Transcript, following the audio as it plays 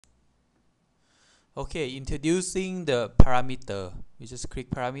Okay, introducing the parameter. You just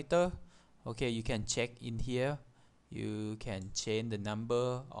click parameter. Okay, you can check in here. You can change the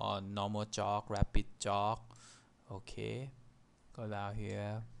number on normal jog, rapid jog. Okay, go down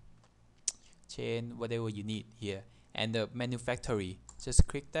here, change whatever you need here. And the manufacturer, just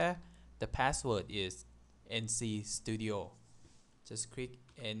click there. The password is NC Studio. Just click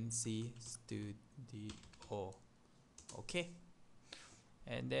NC Studio. Okay,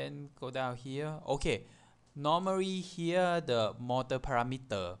 and then go down here. Okay, normally here the motor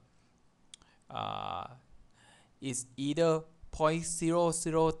parameter uh, is either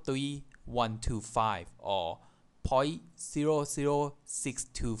 0.003125 or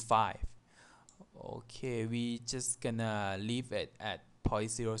 0.00625. Okay, we just gonna leave it at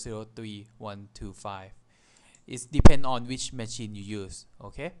 0.003125. It depends on which machine you use.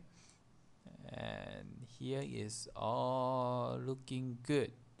 Okay, and here is all looking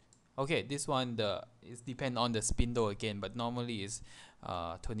good. Okay, this one it depend on the spindle again, but normally it's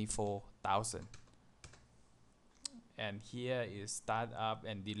 24,000. And here is start up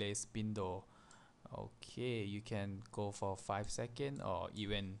and delay spindle. Okay, you can go for 5 seconds or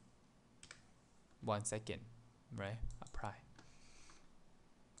even 1 second, right? Apply.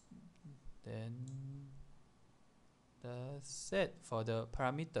 Then that's it for the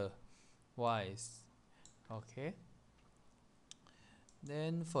parameter wise. Okay.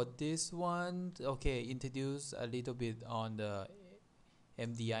 Then for this one, okay, introduce a little bit on the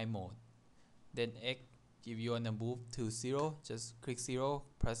MDI mode. Then X, if you wanna move to 0, just click 0,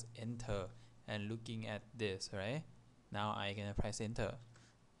 press enter, and looking at this, right? Now I gonna press enter,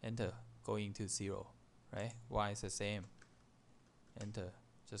 going to 0, right? Y is the same, enter,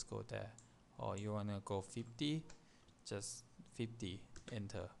 just go there. Or you wanna go 50, just 50,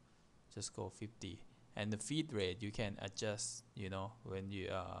 enter, just go 50. And the feed rate you can adjust, when you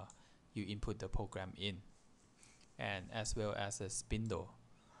input the program in, and as well as the spindle.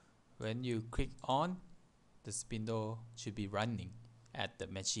 When you click on, the spindle should be running at the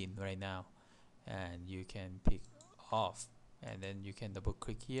machine right now, and you can pick off, and then you can double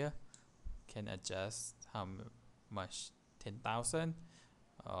click here, can adjust how much, 10,000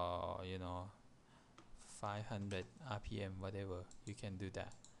 or 500 rpm, whatever, you can do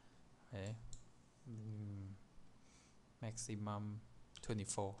that, okay? Maximum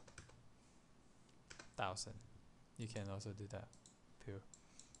 24,000, you can also do that.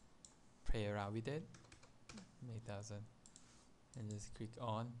 Play around with it, 8,000, and just click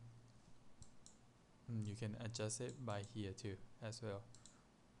on. You can adjust it by here too as well,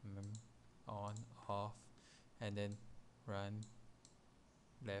 on, off, and then run,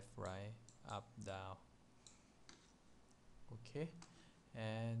 left, right, up, down. Okay,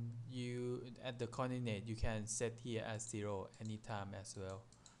 and you at the coordinate you can set here as 0 anytime as well.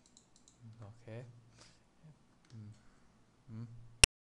 Okay.